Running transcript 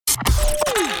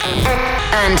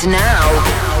And now,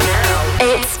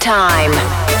 it's time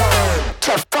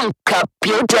to funk up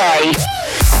your day.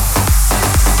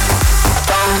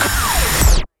 Funk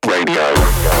Radio.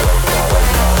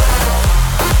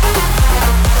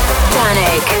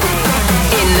 Danik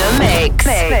in the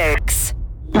mix.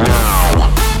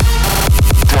 Now,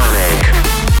 Danik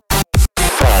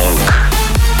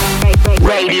Funk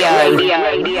Radio.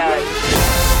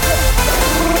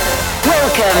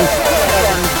 Welcome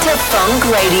to Funk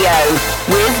Radio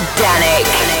with Danik.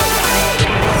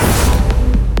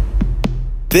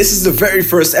 This is the very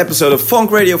first episode of Funk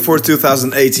Radio for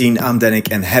 2018. I'm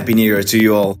Danik and Happy New Year to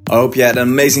you all. I hope you had an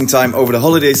amazing time over the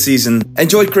holiday season,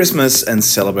 enjoyed Christmas and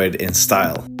celebrated in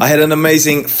style. I had an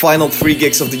amazing final 3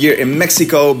 gigs of the year in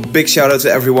Mexico. Big shout out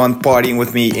to everyone partying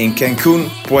with me in Cancun,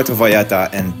 Puerto Vallarta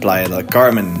and Playa del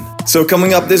Carmen. So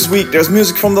coming up this week, there's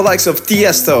music from the likes of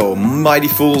Tiesto, Mighty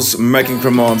Fools, Merkin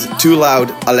Cremont, Too Loud,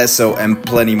 Alesso and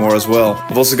plenty more as well.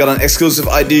 I've also got an exclusive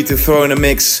ID to throw in a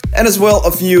mix and as well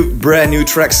a few brand new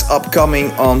tracks upcoming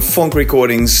on Funk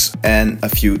Recordings and a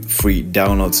few free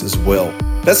downloads as well.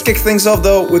 Let's kick things off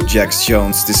though with Jax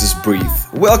Jones. This is Breathe.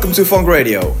 Welcome to Funk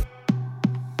Radio.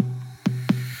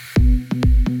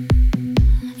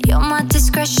 You're my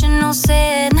discretional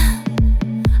sin.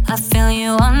 I feel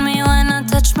you on me when I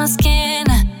touch my skin.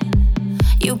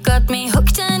 You got me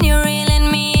hooked and you're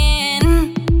reeling me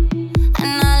in.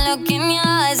 And I look in your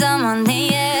eyes, I'm on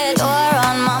the edge. You're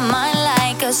on my mind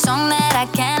like a song that I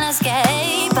can't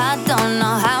escape. I don't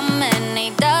know how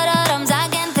many da-da-dums I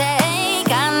can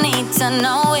take. I need to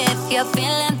know if you're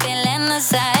feeling the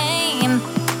same.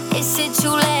 Is it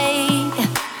too late?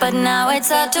 But now it's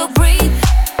hard to breathe.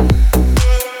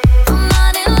 I'm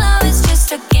not in love, it's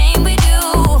just a game we do.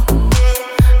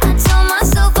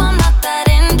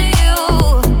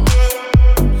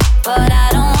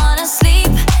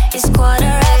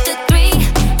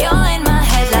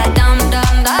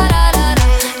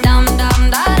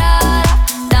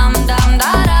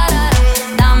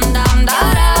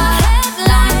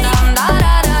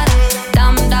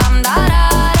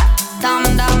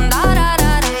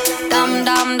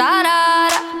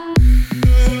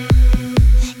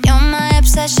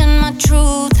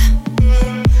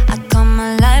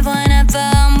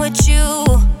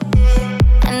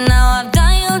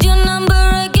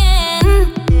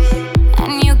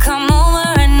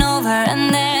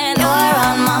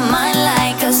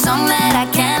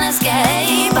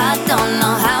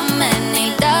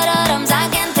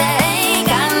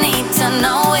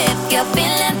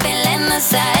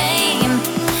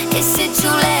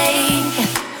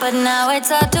 But now it's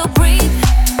hard to breathe.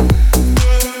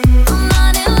 I'm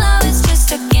not in love, it's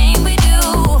just a game we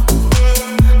do.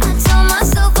 I tell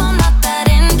myself I'm not that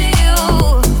into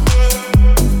you,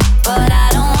 but I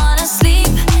don't wanna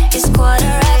sleep. It's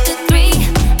 3:15,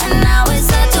 and now it's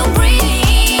hard to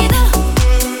breathe.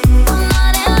 I'm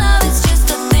not in love, it's just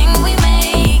a thing we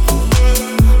make.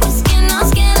 We're skin on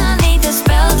skin, I need the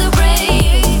spell to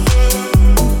break.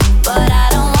 But I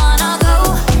don't wanna go,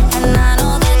 and I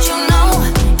know that you know.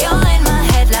 You're in my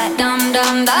head like dum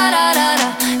dum da da da da,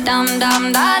 dum dum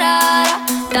da da da,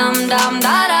 dum dum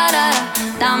da da da,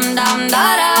 dum dum da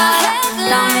da,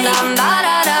 dum dum da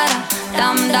da da,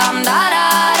 dum dum da da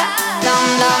da, dum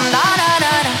dum da da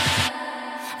da.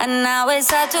 And now it's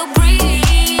hard to breathe.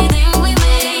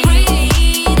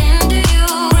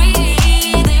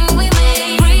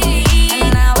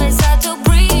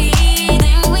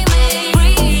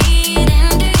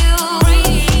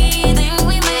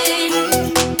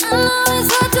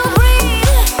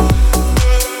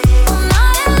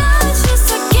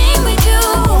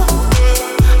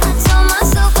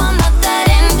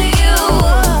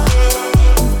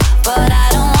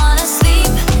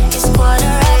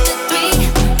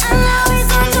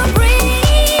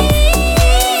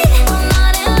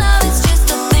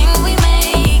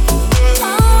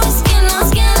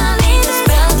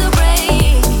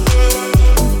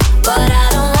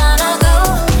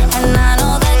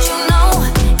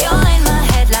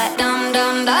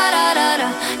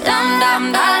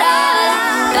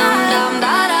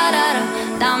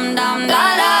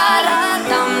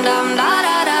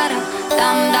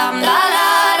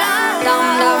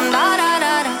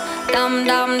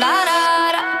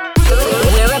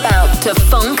 We're about to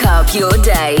funk up your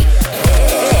day.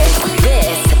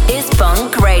 This is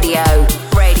Funk Radio.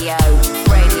 Radio.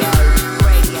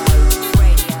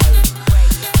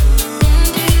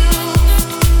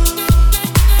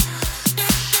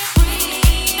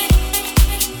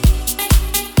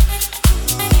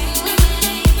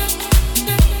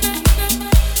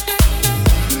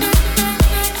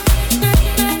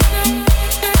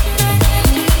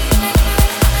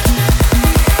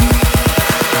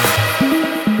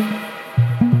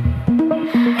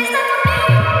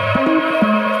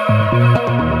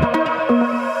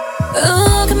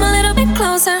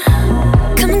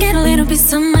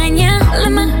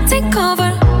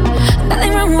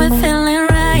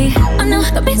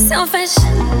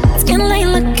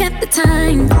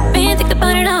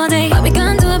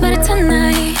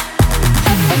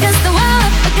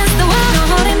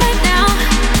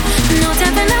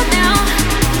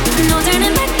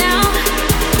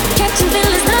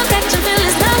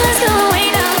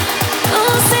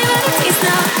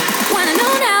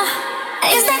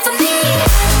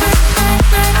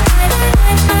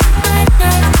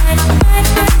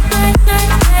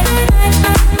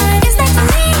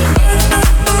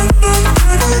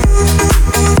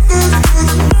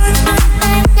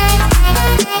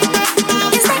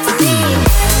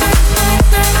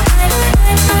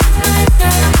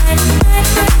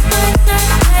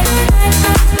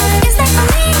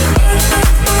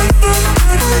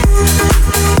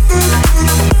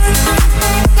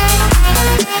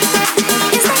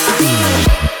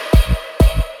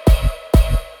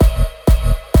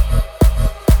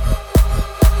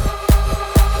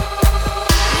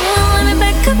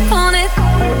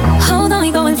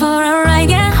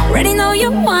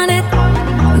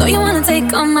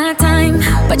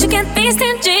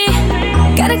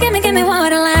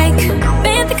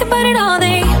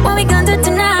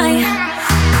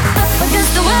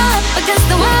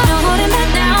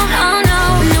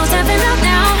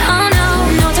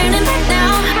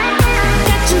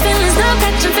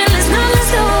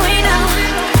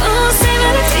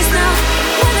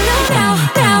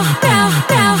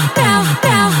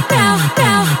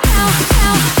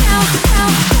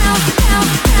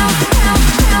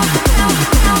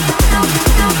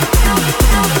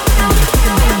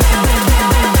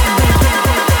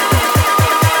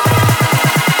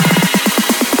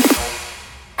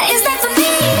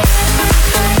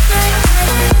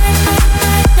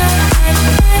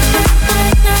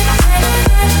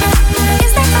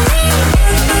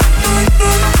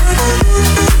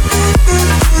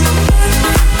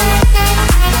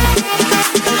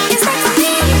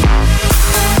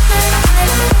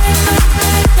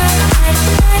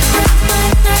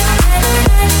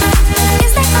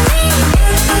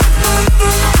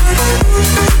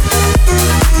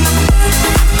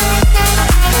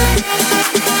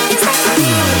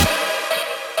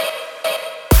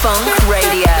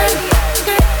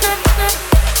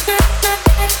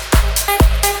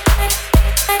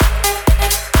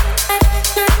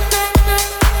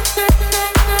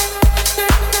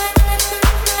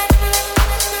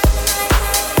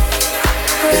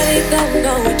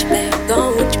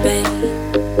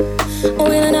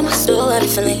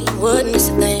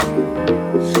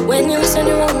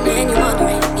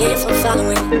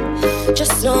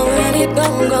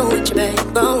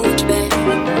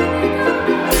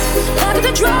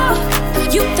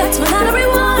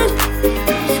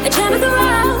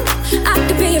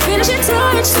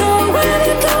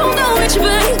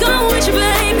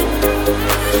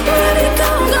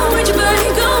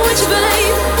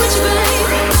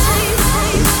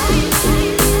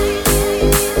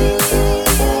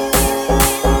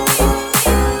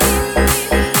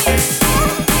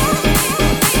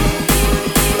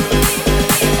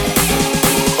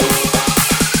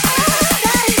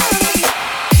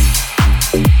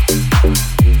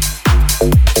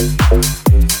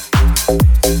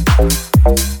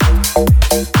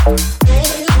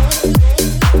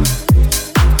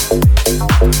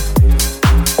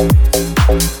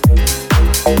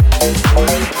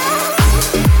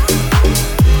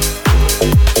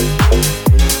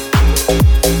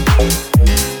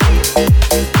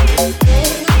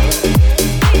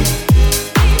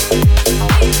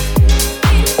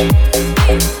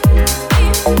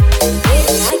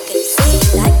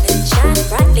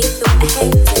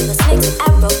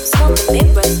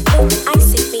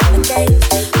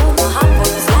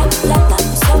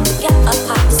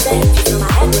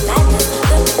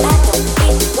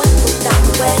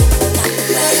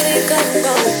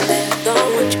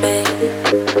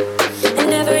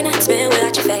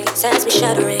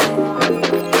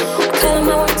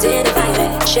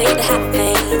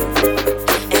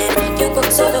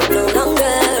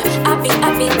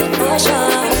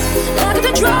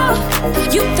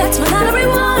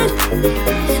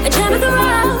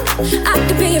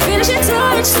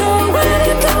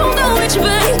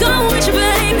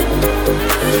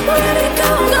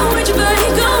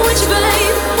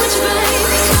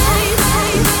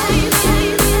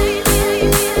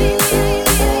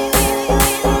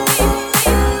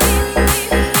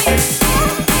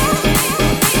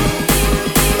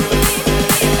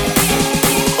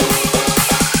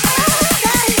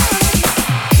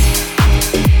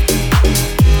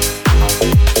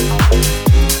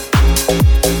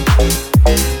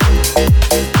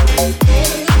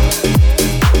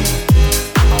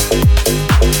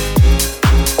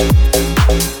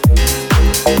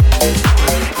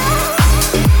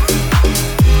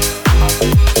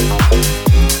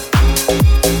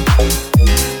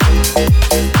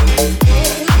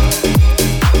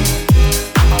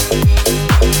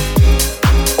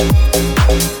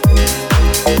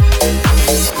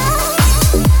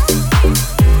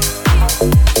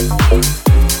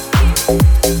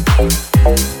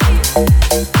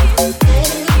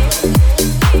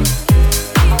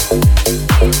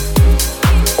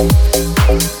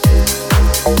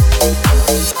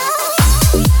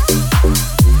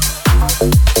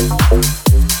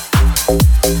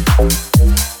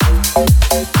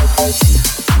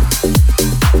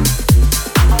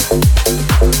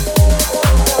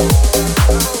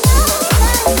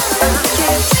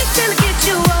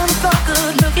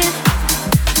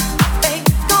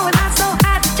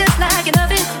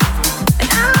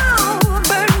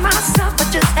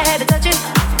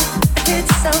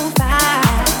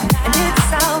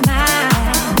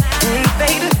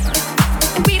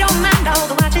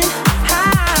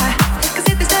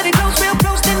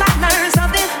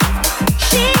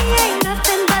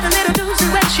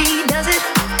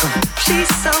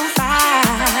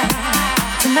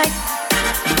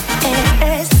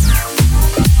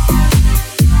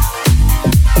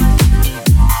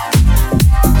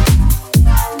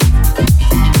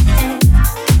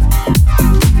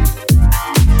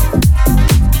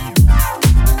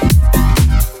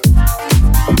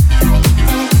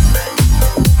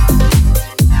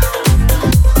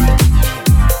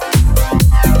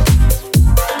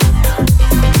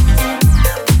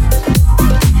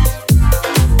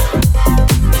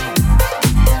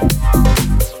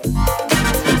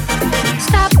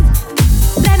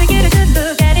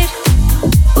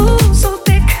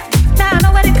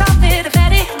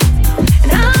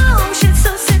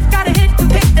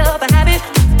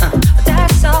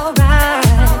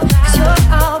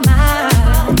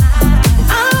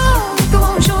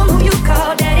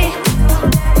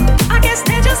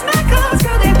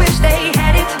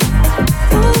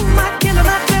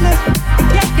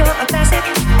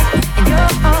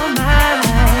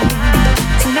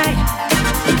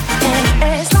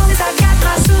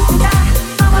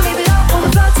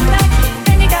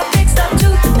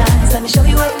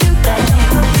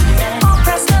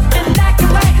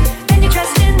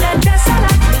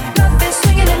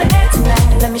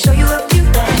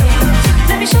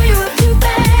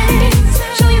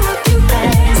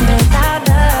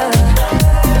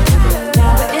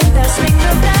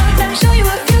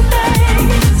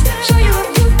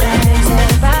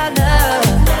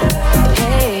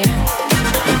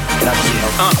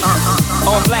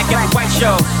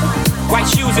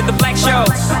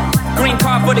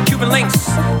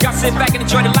 sit back and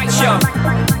enjoy the light show.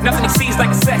 Nothing exceeds like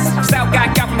excess. Style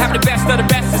guy got from having the best of the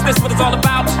best. Is this what it's all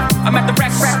about? I'm at the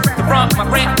rest. The front, my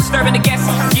rant, disturbing the guests.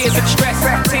 Years of stress,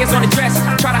 tears on the dress.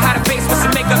 Try to hide a face with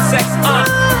some makeup sex.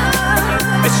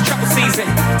 This is trouble season.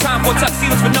 Time for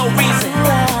tuxedos for no reason.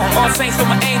 All saints for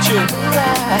my angel.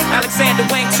 Alexander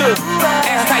Wang too.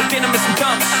 Ass tight denim and some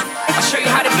dumps. I'll show you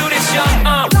how to do this, young.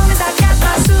 As long as I got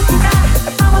my suit and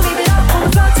tie, I'ma leave it up on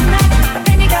the floor tonight.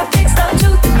 Then you got fixed up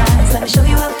to the nines. Let me show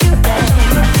you a few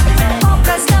things. All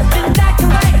dressed up in black and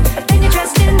white. Then you're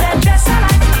dressed in that dress I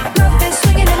like. Love is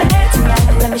swinging in the air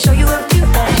tonight. Let me show you a few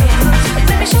things.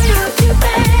 Let me show you a few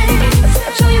things.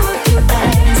 Show you a few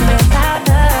things about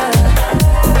love.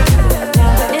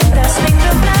 Never in the swing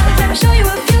of love. Let me show you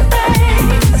a few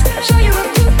things. Show you a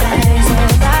few things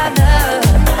about love.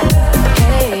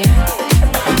 Hey.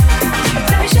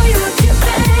 Let me show you a few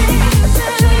things.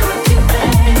 Show you a few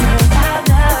things about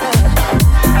love.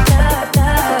 Love,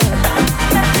 love.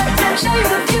 Let me show you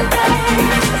a few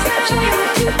things. Show you a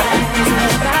few things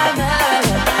about love.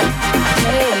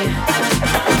 Hey.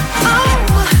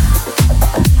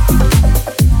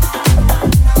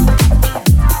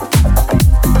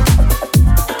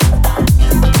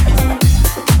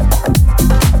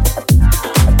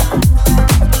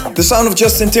 The sound of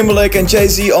Justin Timberlake and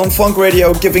Jay-Z on Funk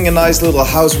Radio, giving a nice little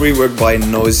house rework by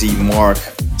Noisy Mark.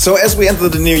 So as we enter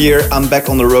the new year, I'm back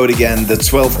on the road again, the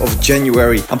 12th of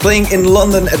January. I'm playing in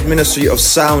London at Ministry of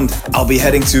Sound. I'll be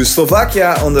heading to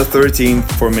Slovakia on the 13th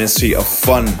for Ministry of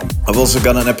Fun. I've also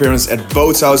got an appearance at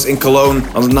Boats House in Cologne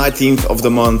on the 19th of the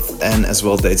month, and as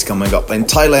well dates coming up in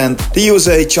Thailand, the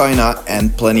USA, China,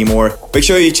 and plenty more. Make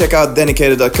sure you check out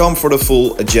dedicated.com for the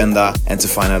full agenda and to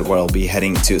find out where I'll be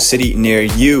heading to a city near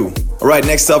you. Alright,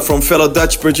 next up from fellow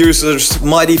Dutch producers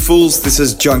Mighty Fools, this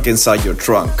is Junk Inside Your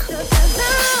Trunk.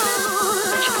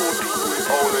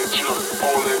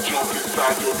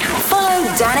 Follow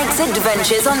Danik's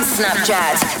adventures on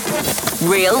Snapchat.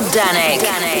 Real Danik.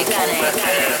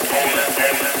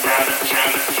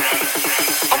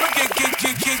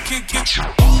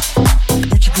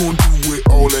 What you gonna do with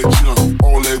all that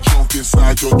junk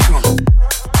inside your trunk?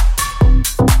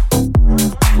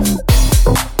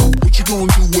 What you gonna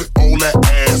do with all that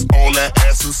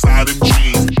ass inside them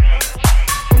jeans?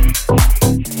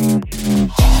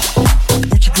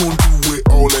 What you gonna do with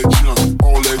all that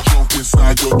junk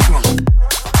inside your trunk?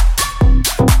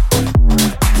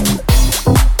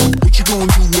 What you gonna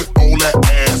do with all that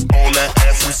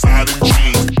ass inside them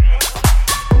jeans?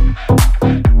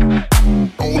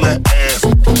 All that ass,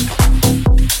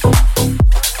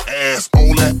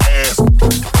 all that ass,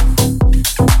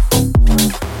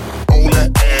 all that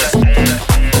ass,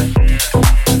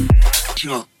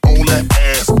 jump, all that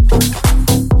ass.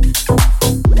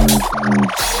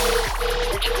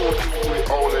 What you gonna do with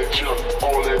all that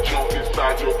junk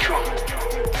inside your trunk?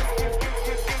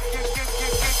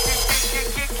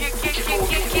 What you gonna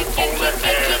do with all that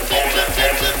ass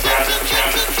inside your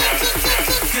trunk?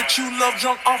 Get you love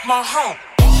drunk off my home.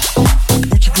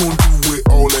 What you gonna do with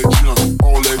all that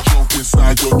junk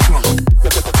inside your trunk?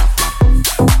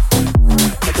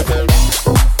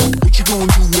 What you gonna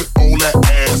do with all that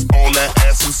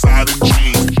ass inside them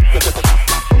jeans?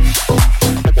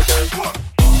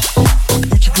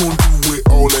 What you gonna do with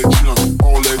all that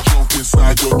junk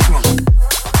inside your trunk?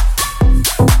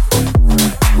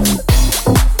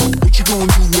 What you gonna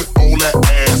do with all that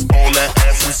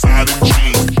ass inside them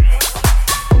jeans?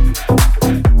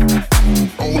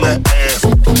 All that ass,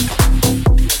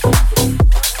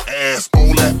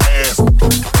 all that ass,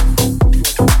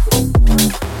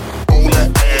 all that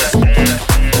ass,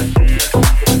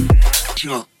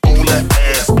 jump, all that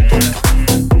ass.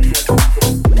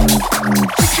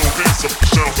 Put your hands up, the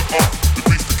sounds are up, the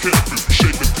beats the campus, the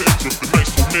shape and texture, the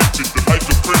nice romantic, the lights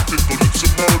are frantic, the lips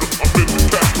are murder, I'm in the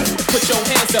castle. Put your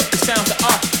hands up, the sounds are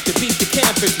off. The beat the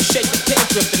canvas, you shake the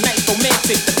cantrip. The night's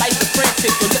romantic, the lights are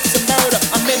frantic. The lips are murder,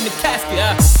 I'm in the casket.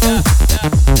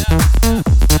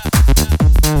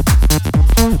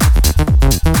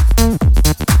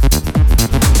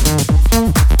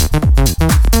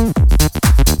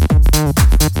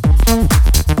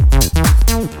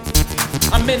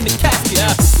 I'm in the casket.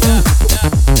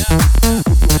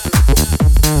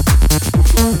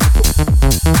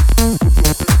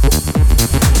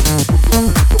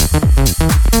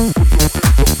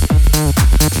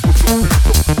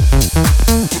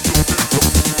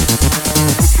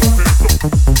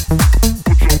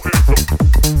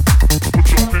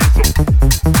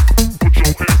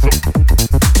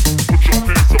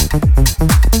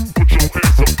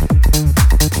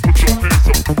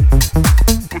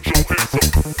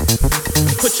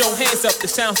 Put your hands up, the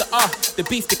sounds are the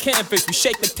beast, the canvas. We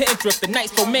shake the tendrils, the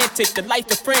night's romantic, the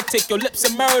life is frantic. Your lips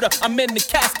are murder, I'm in the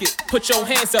casket. Put your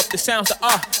hands up, the sounds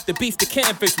are the beast, the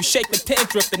canvas. We shake the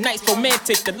tendrils, the night's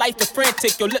romantic, the life is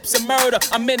frantic. Your lips are murder,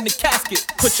 I'm in the casket.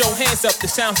 Put your hands up, the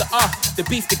sounds are the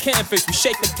beast, the canvas. We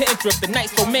shake the tendrils, the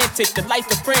night's romantic, the life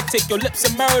is frantic. Your lips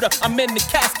are murder, I'm in the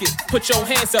casket. Put your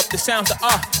hands up, the sounds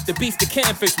are the beast, the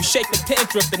canvas. We shake the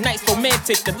tendrils, the night's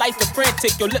romantic, the life is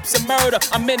frantic. Your lips are murder,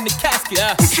 I'm in the casket.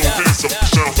 Put your hands up, the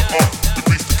sounds are the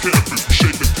beast, the canvas. We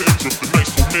shake the tendrils, the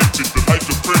night's romantic, the life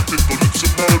is frantic. Your lips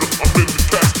are murder, I'm in the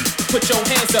casket. Put your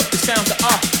hands up, the sounds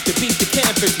are the beast, the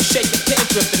canvas. We shake the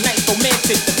tendrils, the night's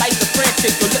romantic, the life is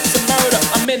frantic. Your lips are murder,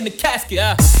 I'm in the casket.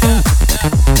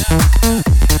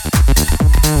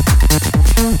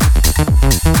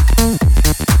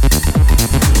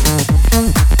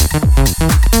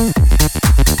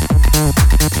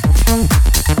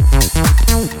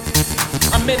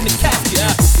 I'm in the casket.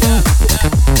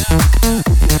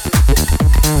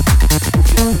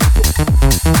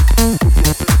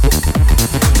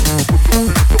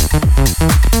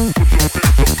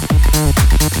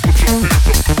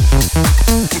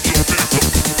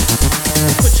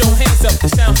 Put your hands up, the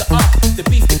sounds are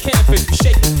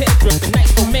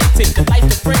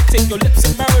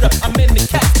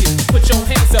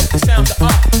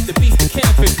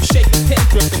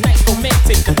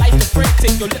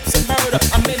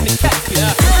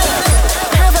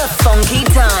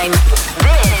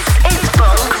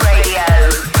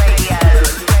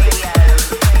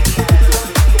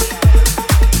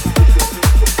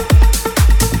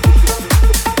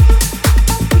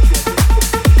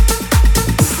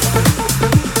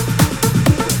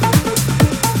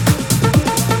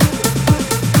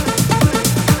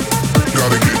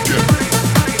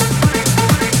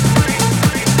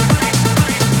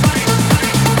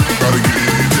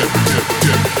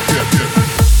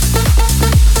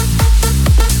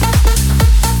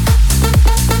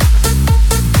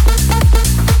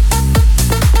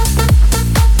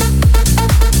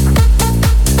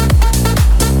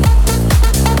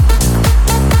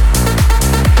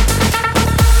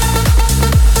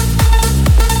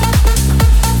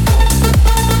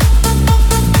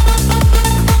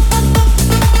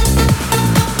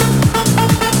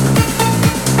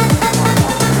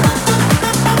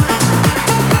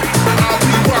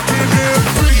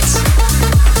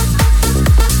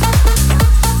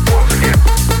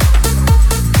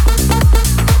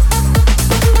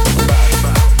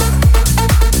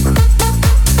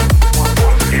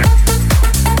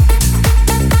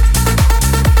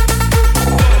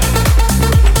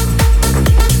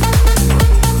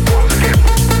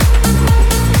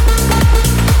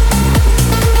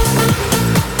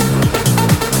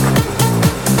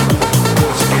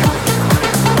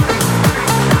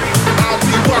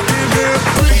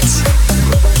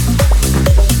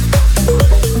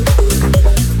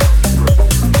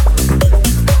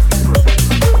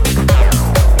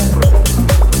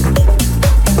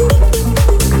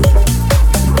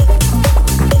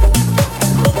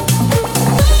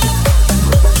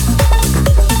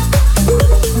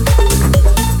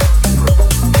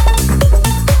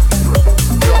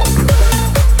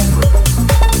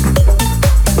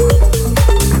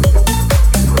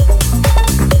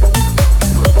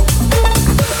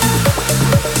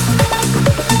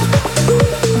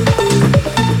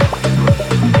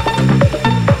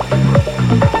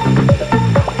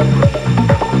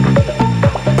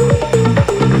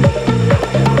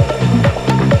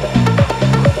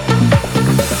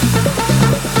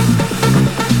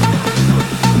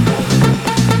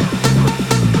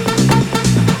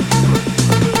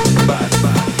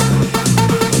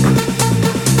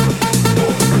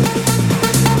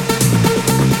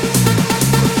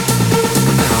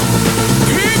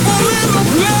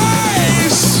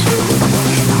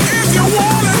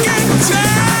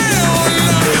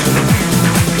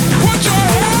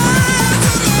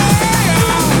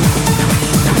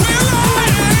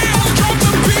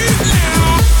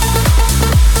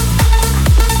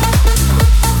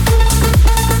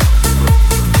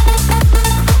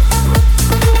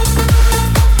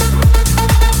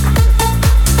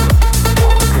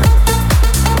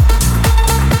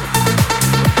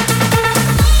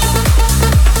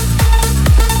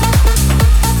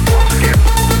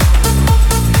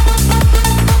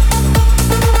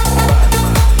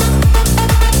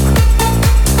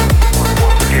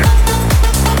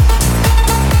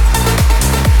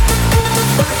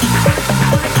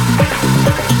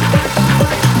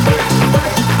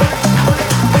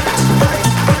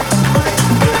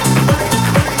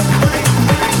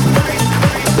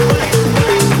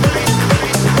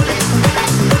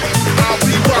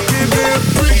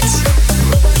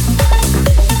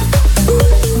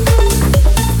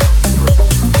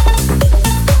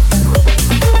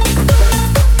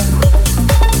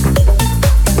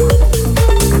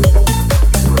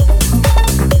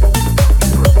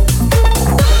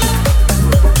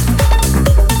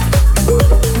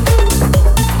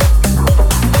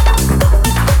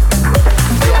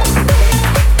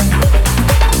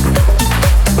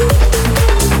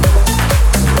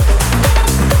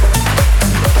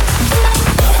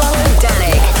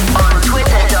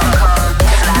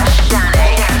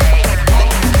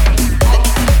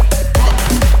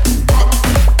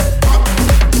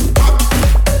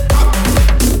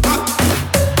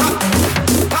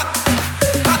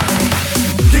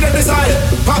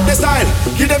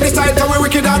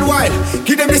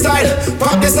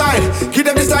pop the style. Give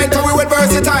them the style, cause we went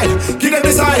versatile. Give them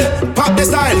the style, pop the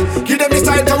style. Give them the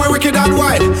style, cause we wicked and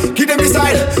wild. Give them the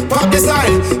style, pop the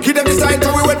style. Give them the style,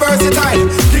 cause we went versatile.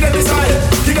 Give them the style,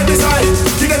 give them the style,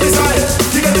 give them the style,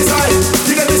 give them the style,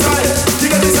 give them the style,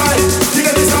 give them the style,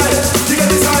 give them the style, give them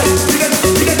the style,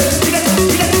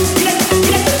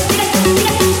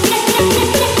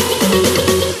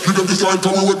 give them the style,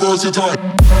 cause we went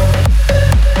versatile.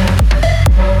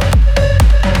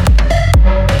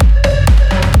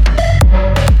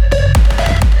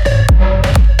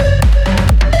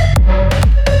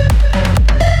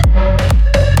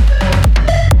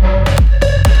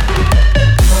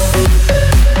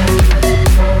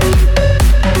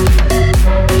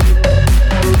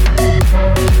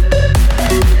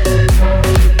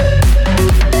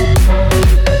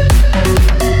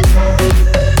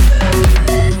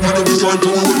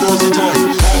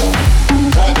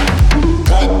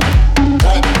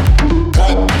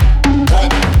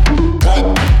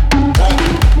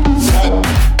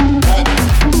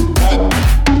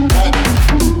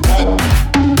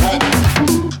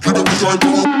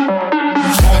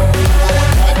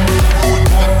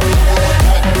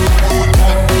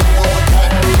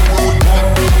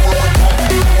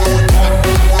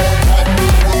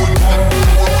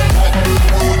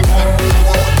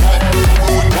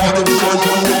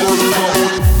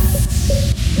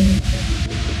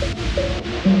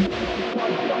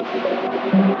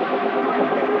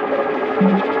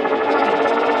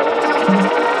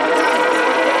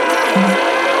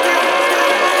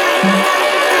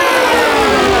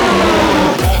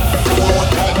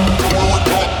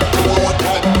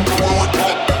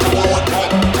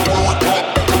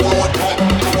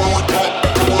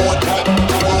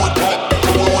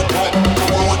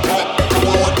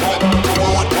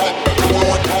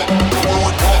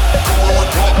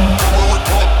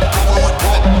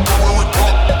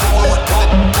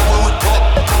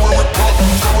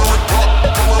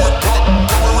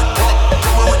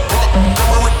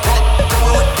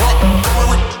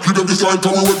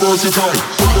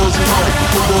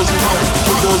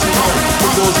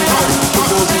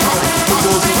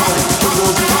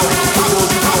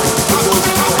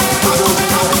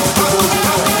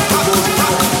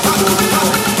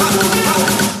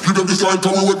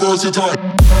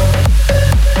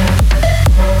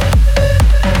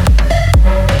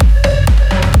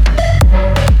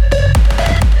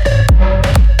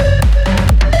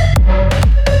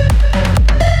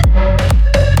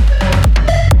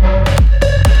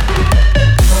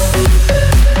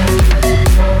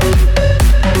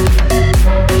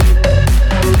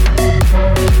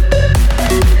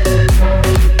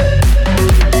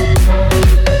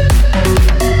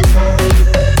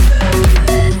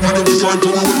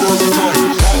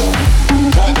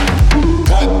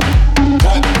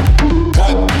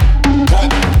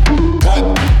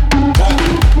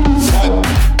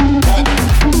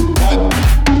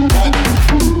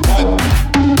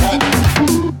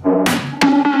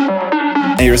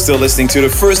 You're still listening to the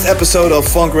first episode of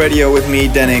Funk Radio with me,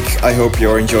 Danik. I hope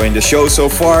you're enjoying the show so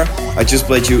far. I just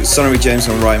played you Sonny James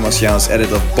and Ryan Marciano's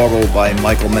edit of Boggle by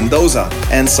Michael Mendoza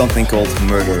and something called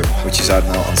Murder, which is out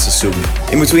now on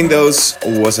Sasumi. In between those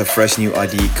was a fresh new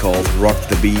ID called Rock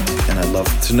the Beat, and I'd love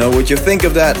to know what you think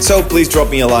of that. So please drop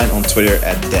me a line on Twitter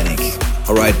at Danik.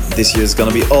 Alright, this year is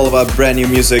gonna be all about brand new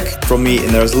music from me, and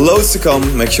there's loads to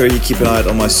come. Make sure you keep an eye out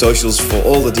on my socials for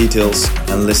all the details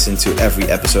and listen to every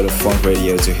episode of Funk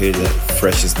Radio to hear the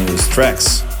freshest newest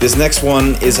tracks. This next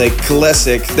one is a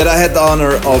classic that I had the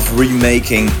honor of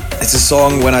remaking. It's a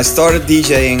song when I started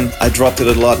DJing, I dropped it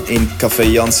a lot in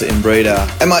Café Jansen in Breda.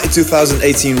 And my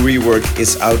 2018 rework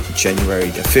is out January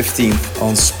the 15th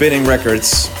on Spinning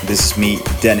Records. This is me,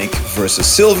 Danik, versus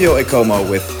Silvio Ecomo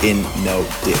with In No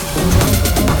Dip.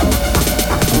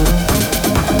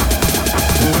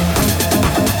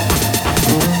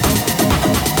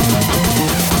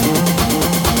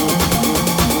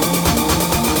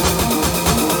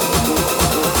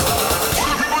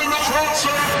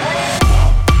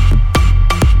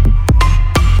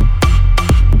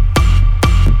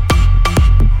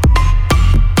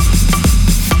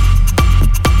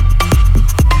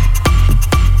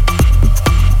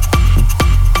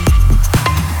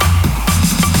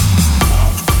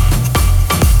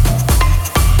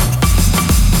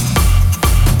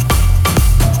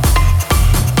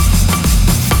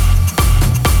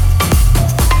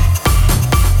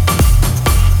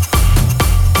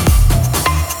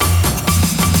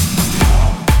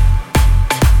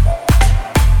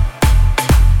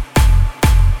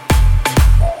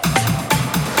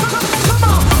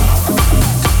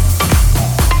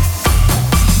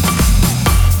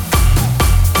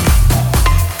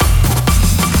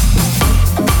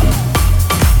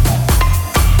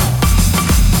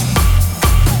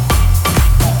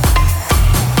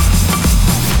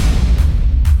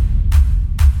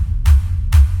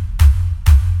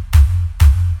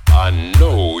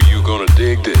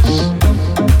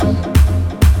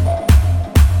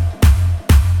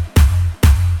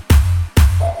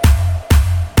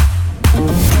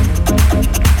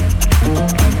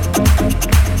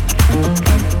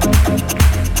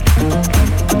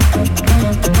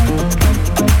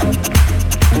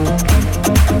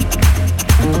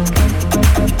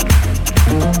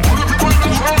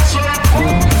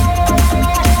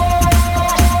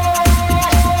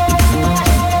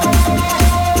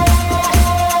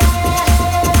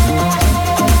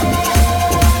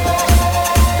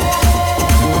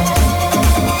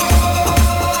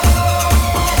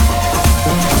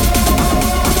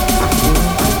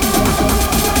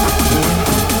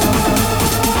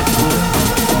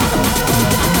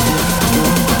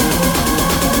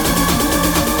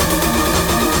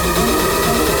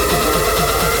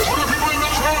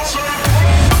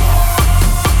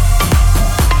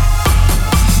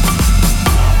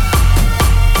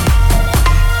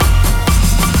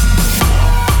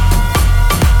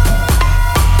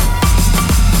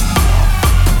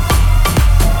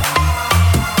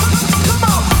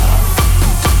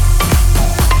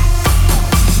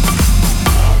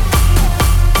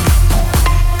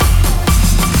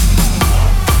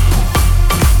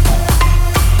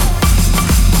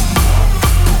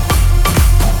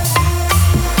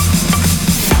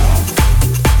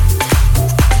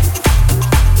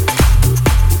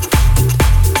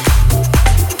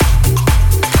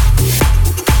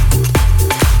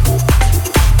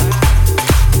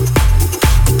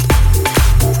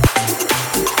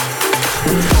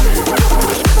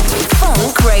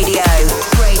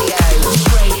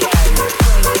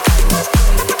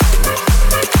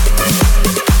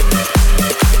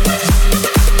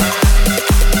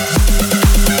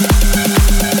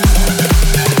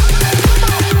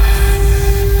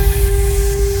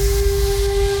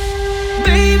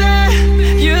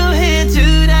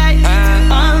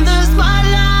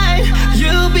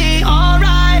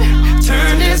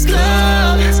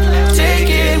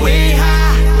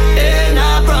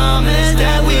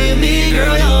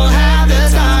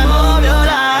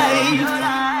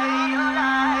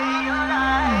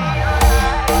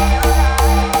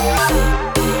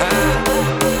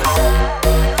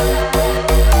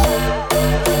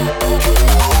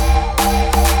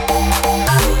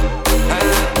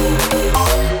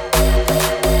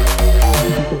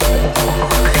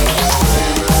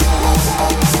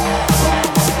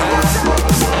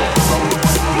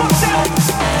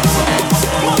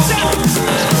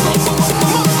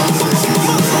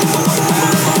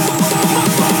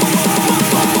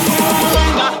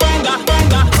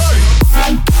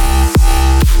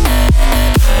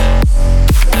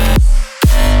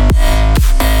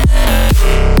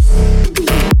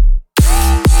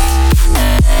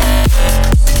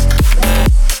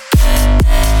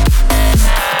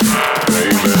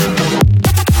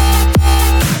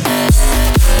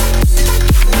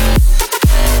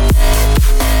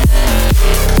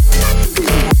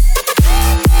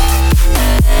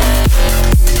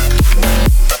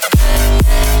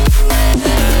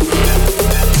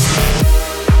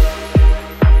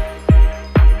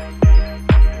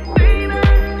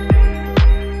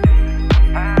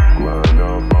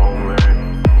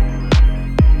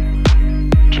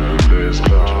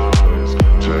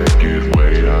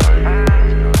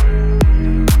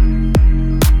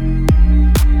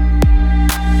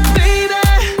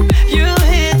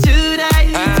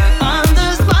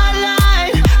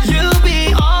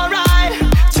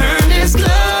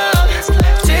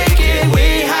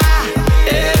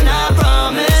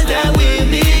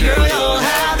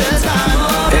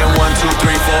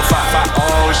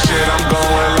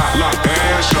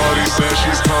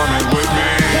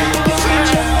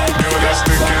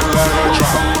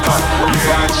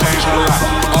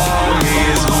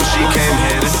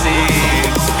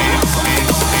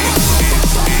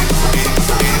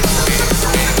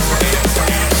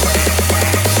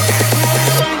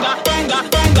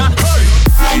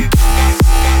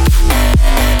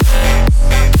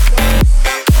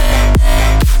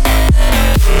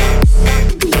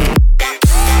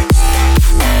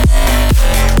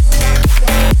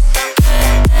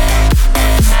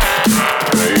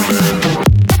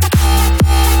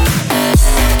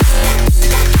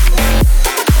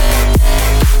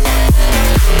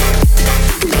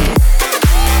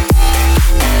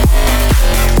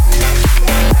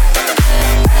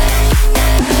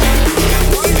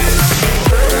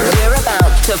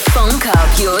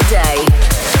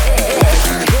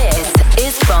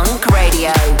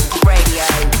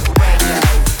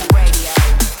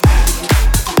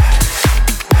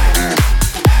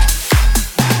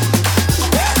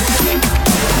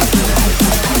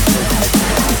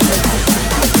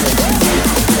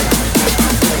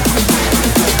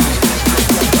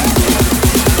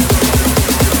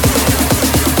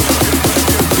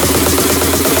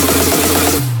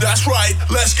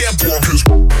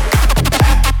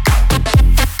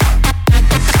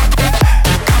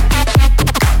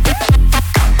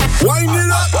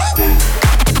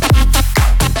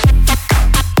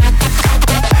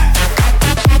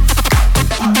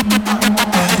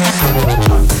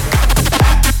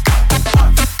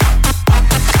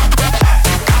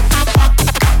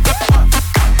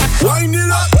 Wind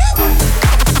it up.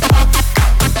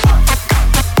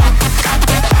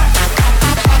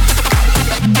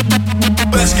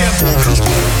 Let's get bonkers.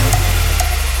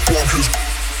 Bonkers.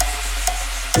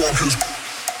 Bonkers.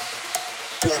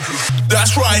 Bonkers.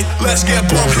 That's right, let's get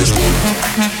bonkers.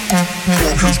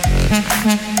 Bonkers.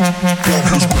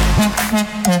 Bonkers.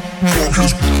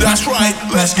 Bonkers. That's right,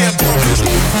 let's get bonkers.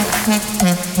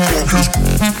 Bonkers.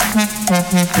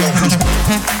 Bonkers.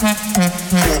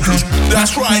 Bonkers.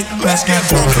 That's right, let's get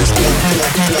bonkers.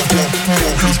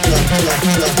 Bonkers.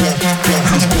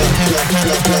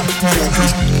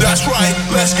 Bonkers. That's right,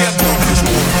 let's get bonkers.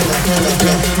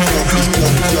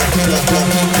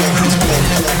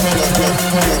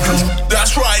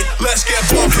 That's right, let's get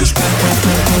bonkers.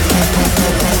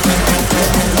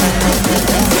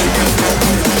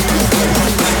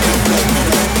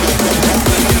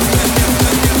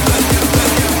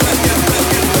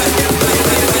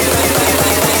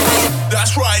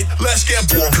 That's right, let's get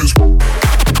bonkers.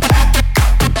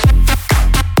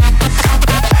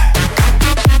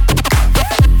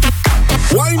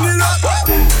 Wind it up.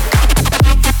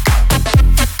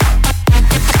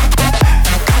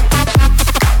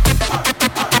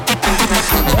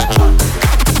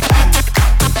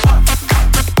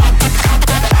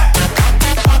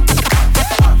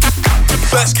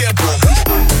 Let's get bonkers.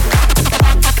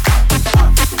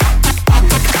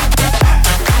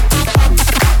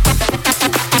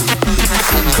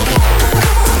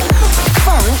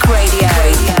 Funk Radio.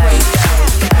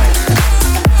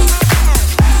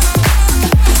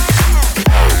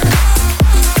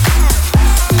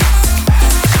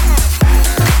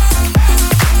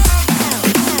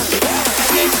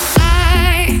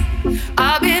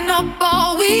 I've been up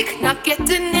all week, not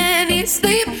getting any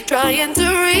sleep, trying to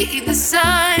read the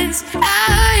signs.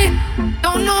 I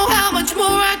don't know how much more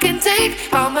I can take,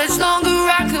 how much longer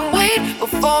I can wait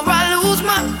before I lose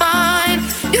my mind.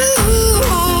 You,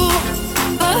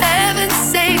 for heaven's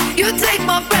sake, you take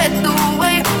my breath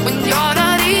away when you're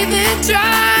not even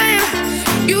trying.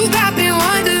 You got me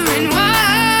wondering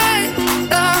why.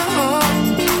 Oh,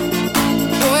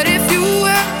 what if you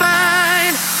were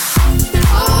mine?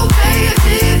 Oh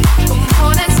baby, come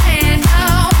on and say it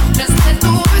now. Just let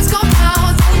the words come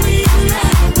out.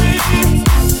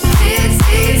 It's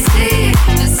easy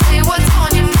to say what's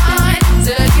on your mind,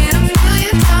 to get a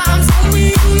million times.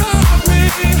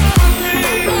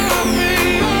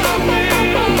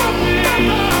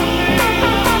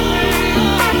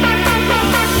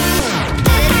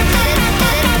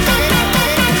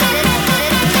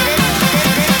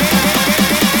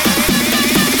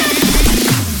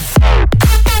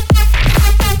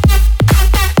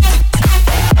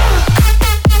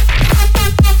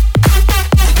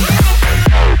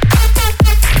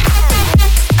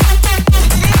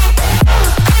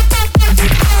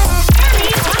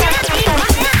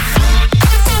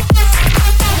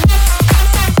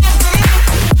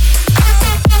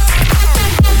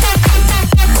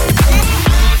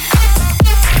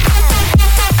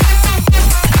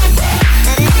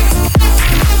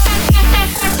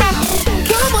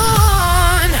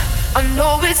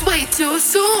 Too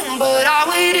soon, but I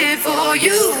waited for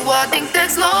you. I think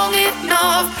that's long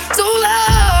enough. So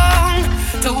long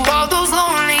to all those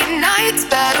lonely nights,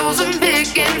 battles and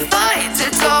picking fights.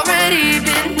 It's already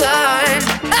been done.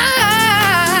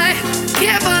 I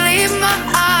can't believe my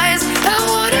eyes. How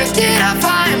wonder did I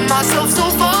find myself so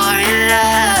far in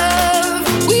love?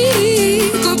 We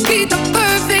could be the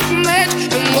perfect match,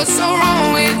 and what's so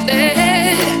wrong with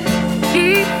it?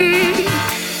 Mm-hmm.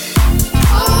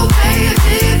 Oh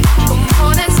baby, come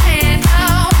on and say it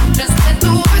now. Just let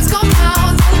the words come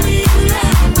out.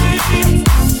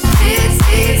 It's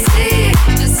easy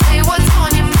to say what's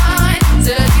on your mind,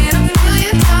 to get a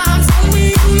million times.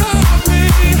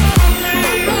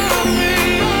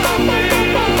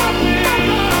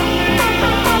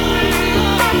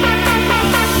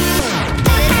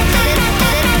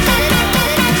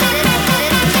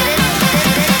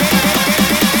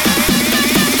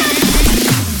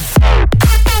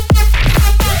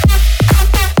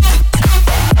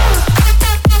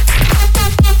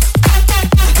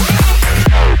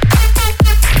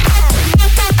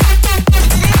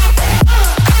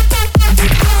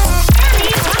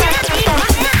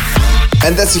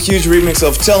 And that's a huge remix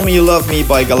of Tell Me You Love Me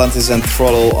by Galantis and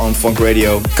Throttle on Funk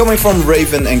Radio, coming from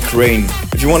Raven and Crane.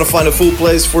 If you want to find a full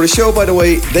playlist for the show, by the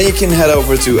way, then you can head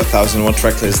over to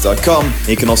 1001tracklist.com.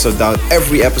 You can also download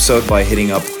every episode by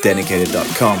hitting up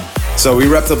dedicated.com. So we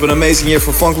wrapped up an amazing year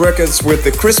for Funk Records with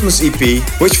the Christmas EP,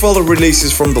 which followed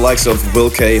releases from the likes of Will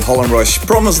K, Holland Rush,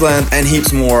 Promised Land and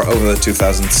heaps more over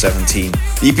 2017.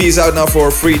 The EP is out now for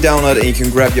a free download and you can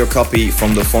grab your copy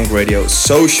from the Funk Radio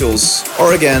socials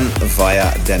or again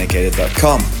via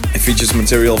Dedicated.com. It features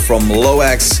material from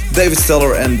Loax, David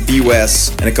Stellar and B Wes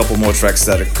and a couple more tracks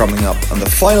that are coming up on the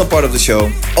final part of the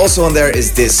show. Also on there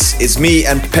is this, it's me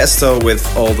and Pesto with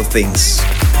All the Things.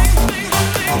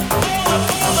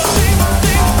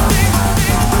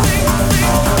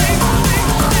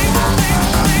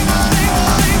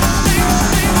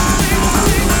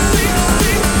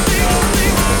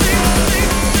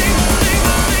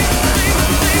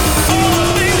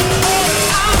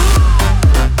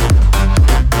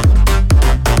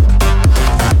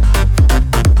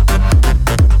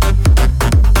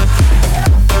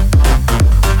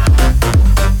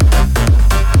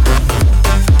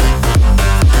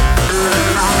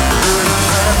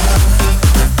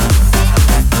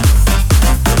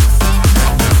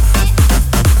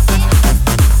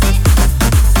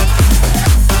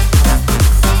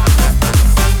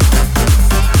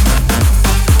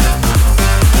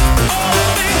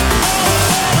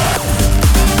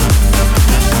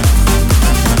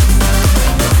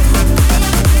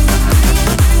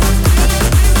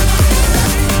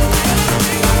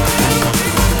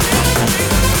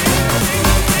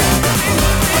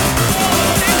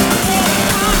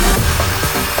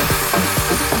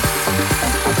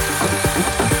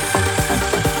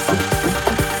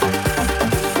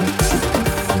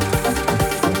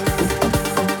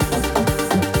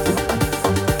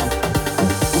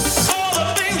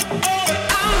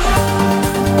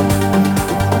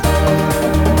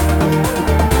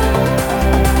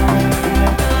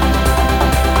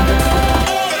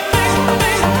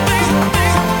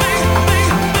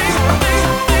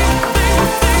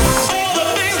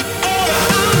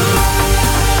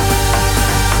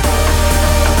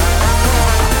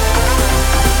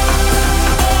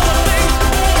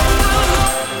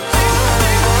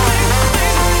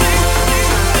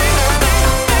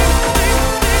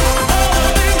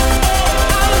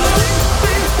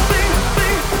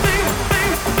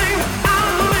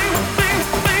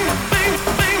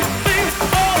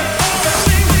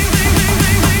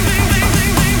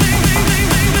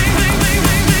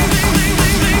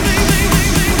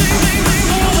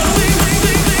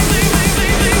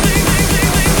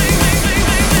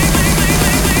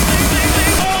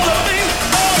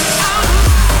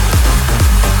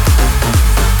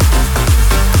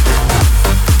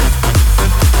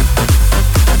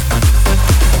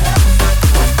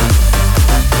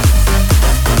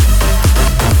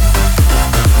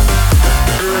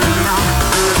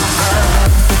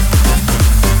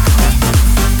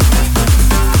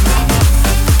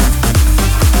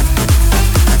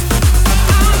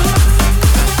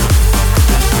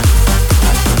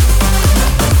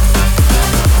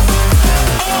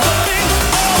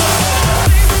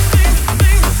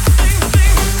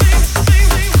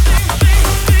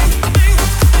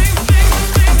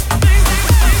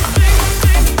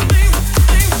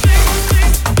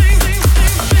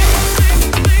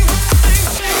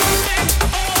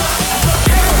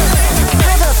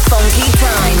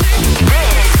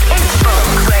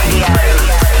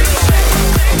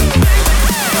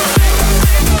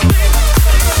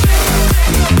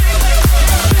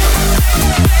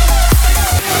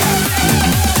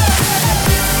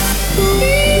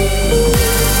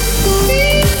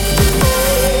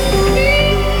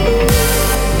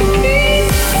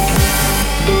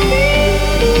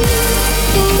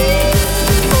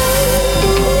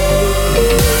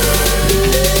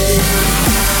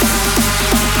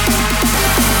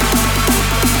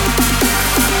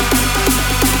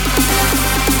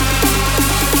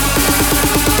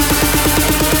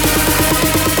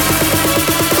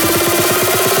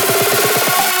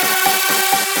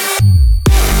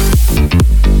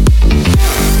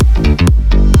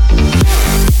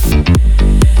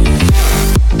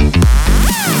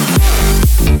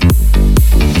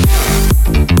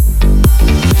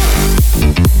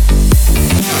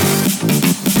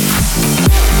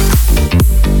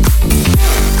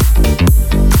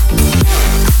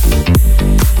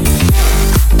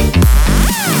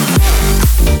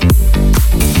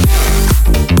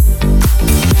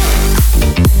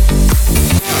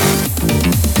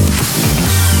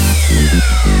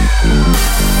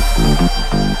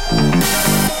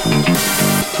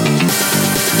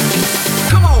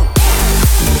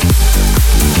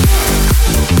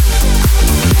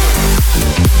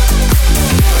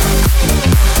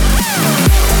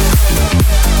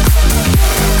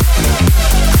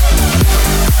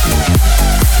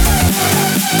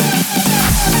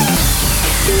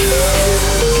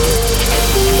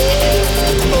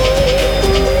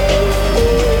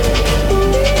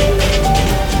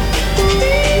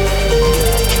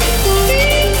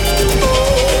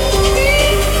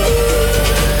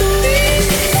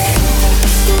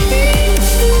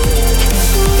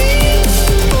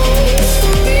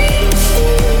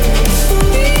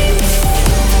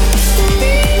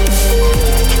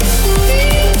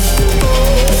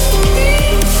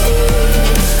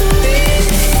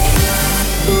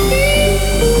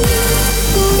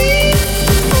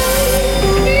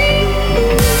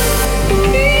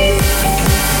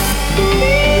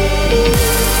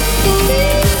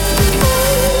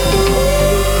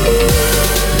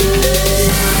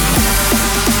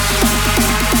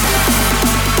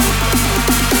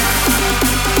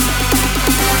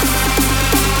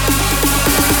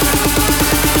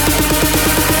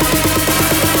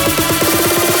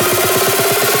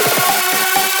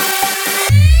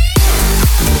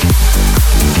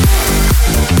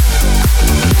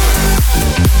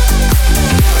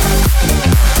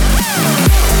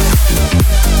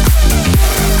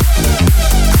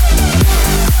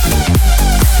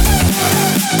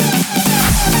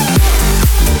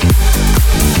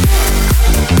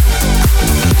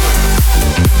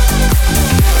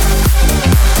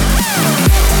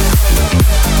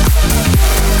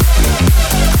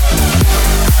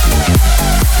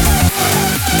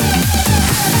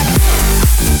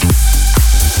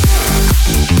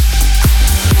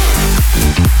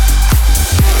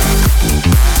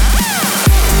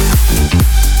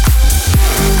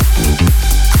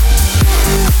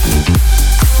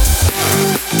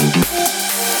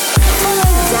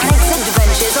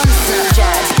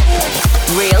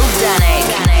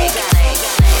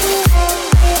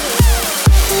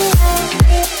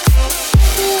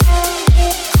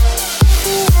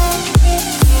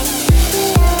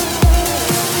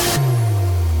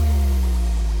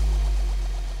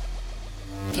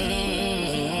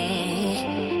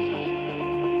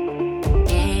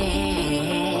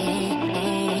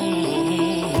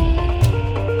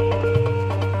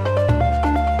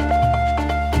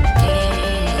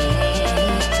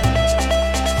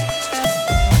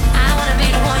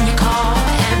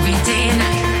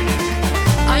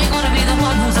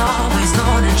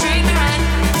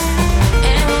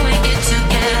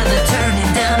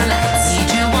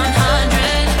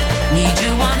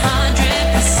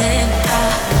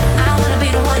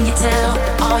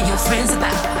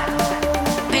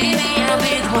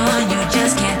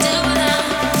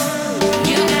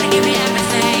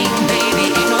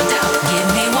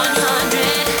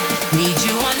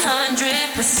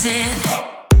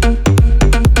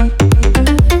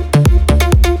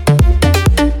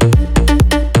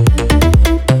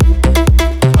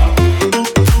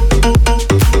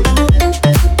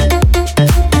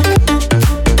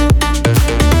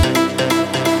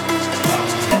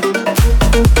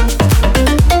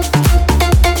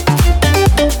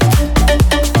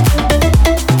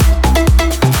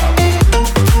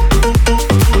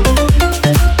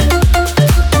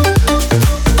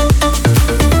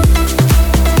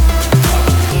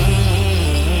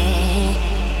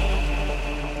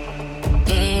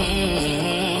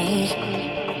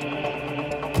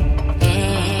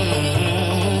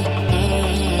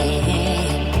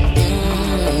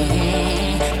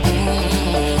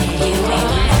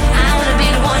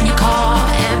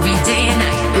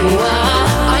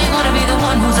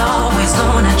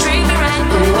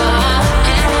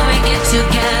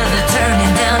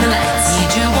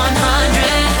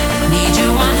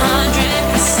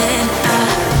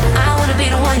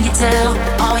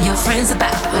 friends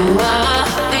about. Ooh,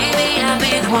 baby, I'll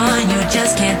be the one you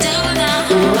just can't do now.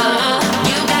 Ooh,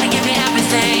 you gotta give me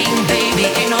everything, baby,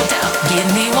 ain't no doubt. Give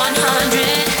me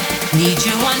 100, need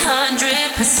you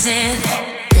 100%.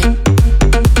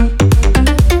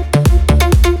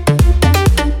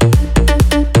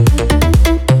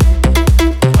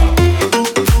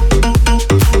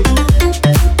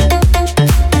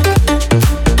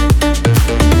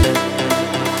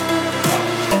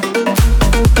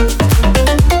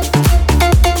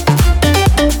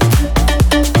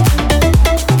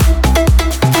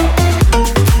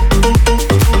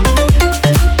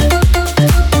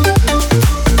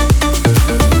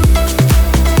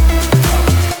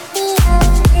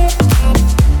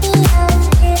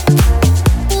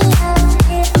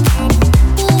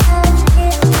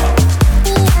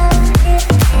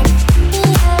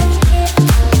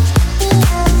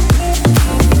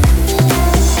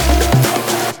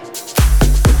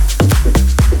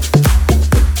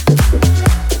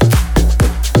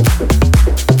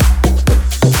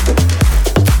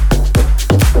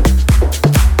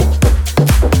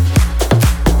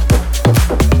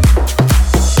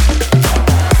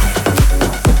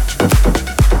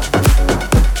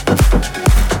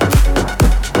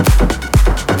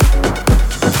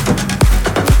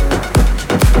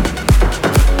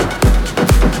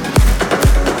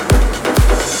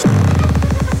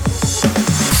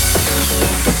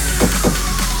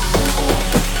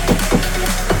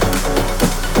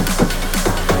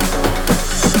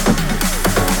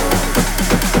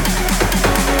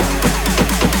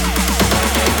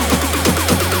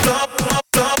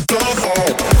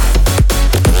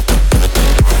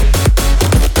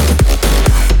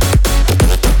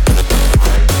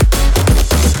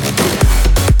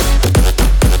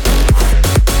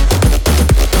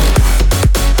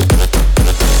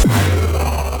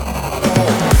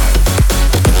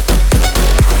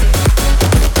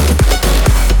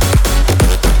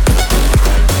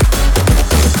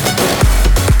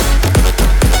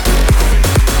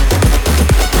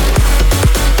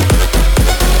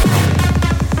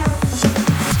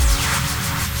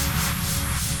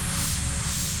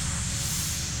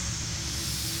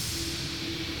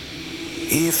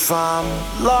 If I'm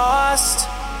lost,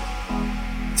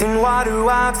 then why do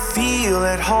I feel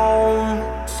at home?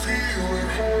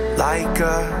 Like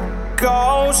a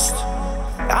ghost,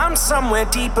 I'm somewhere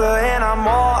deeper and I'm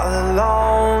all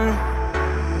alone.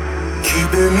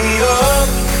 Keeping me up,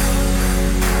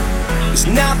 there's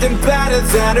nothing better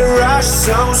than a rush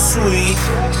so sweet.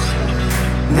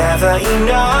 Never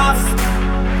enough.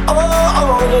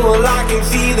 Oh, I can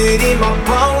feel it in my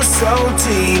bones so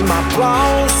deep, my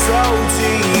bones so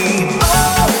deep.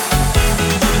 Oh,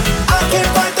 I can't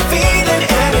fight the feeling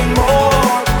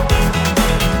anymore.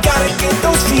 Gotta get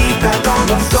those feet back on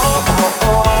the floor.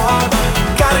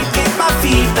 Gotta get my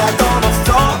feet back on the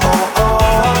floor.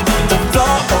 The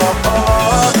floor.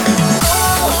 Oh,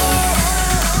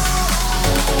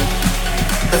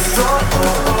 the floor.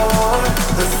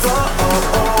 The floor.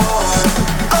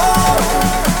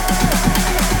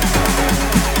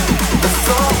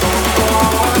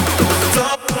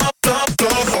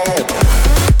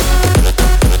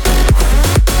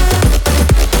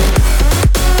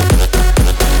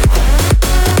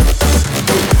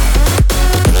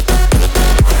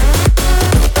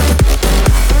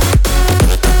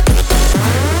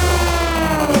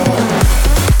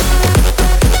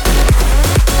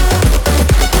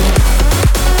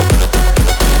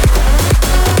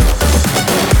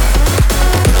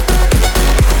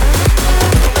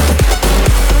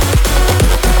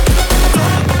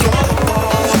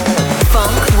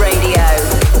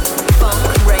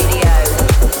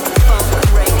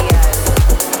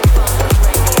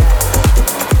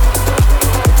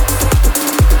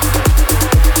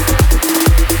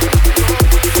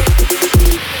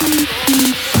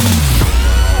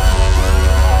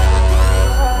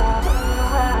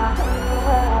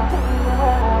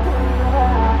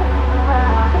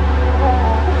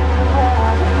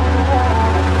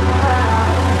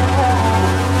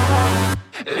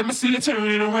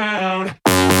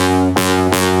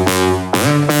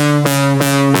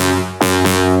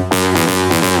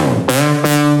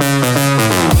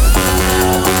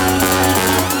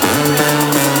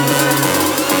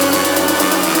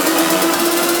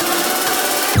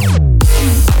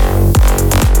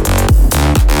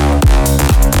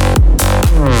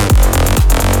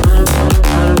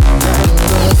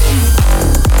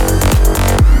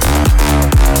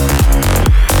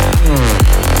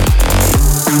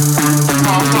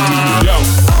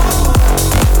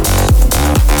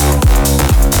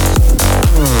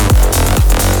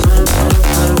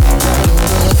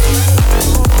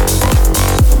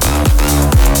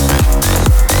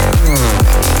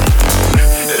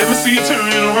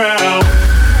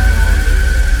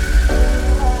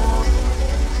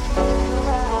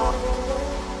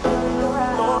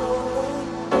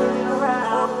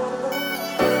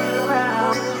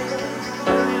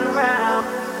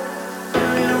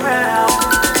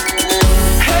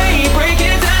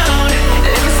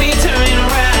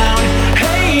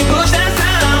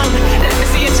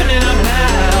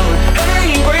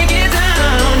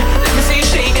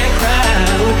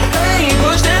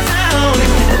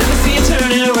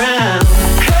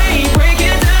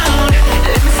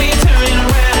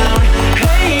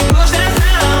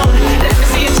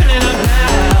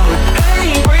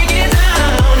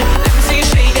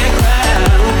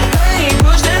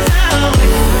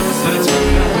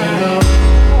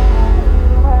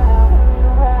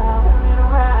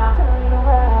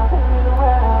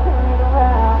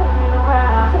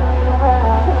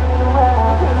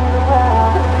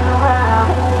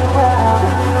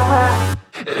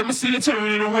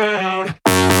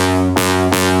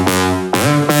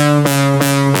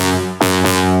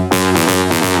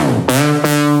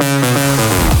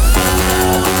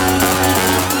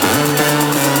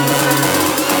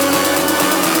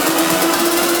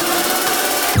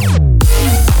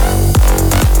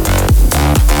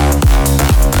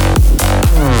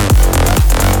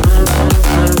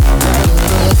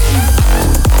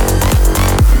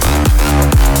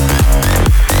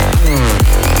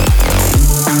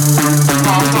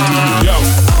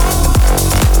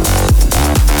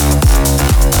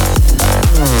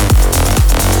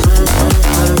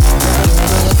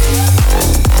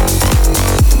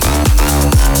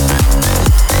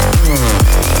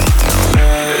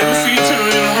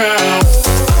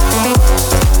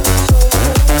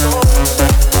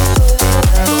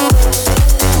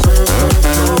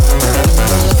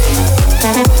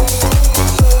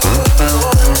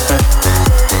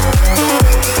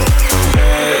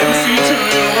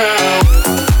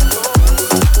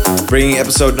 bringing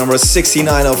episode number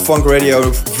 69 of Funk Radio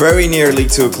very nearly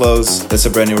to a close. That's a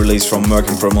brand new release from Merck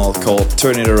and Promal called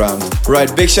Turn It Around. Right,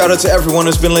 big shout out to everyone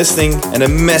who's been listening, and a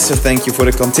massive thank you for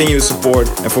the continuous support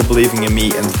and for believing in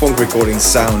me and Funk Recording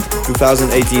sound.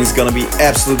 2018 is gonna be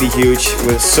absolutely huge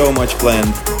with so much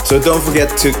planned. So don't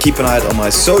forget to keep an eye out on my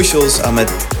socials. I'm at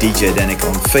DJ Danik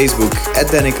on Facebook, at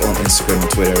Danik on Instagram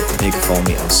and Twitter, and you can follow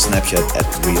me on Snapchat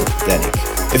at Real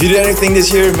Danik. If you did anything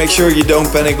this year, make sure you don't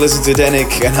panic, listen to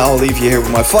Danik, and I'll leave you here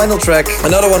with my final track,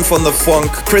 another one from the Funk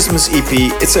Christmas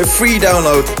EP. It's a free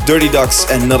download, Dirty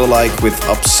Ducks and Not Alike with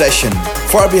Obsession.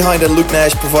 Far Behind and Luke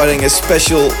Nash providing a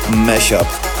special mashup.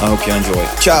 I hope you enjoy.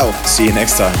 Ciao, see you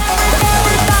next time.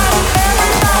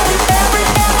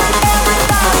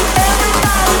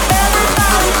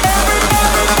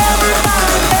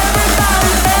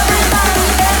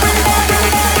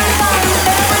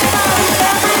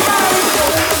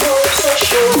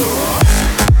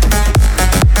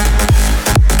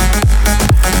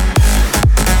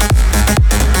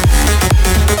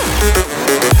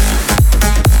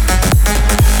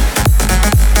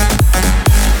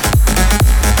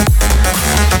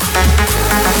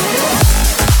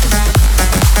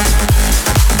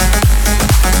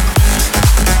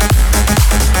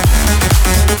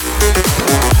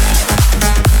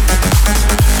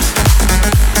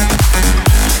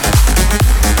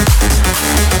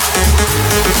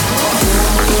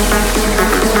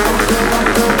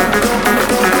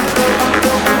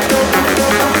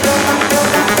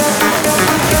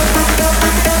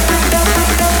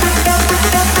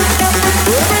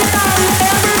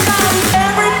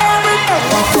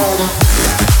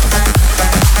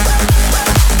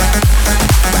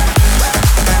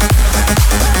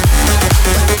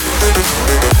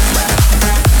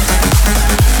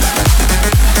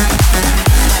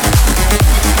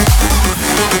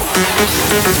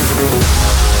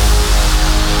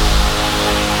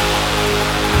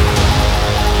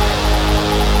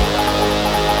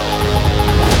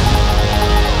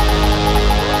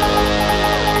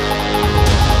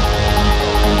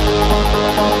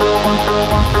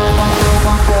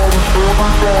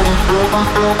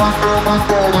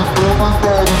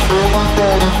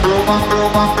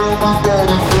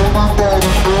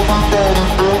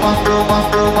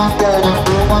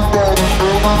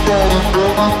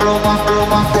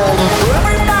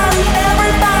 Everybody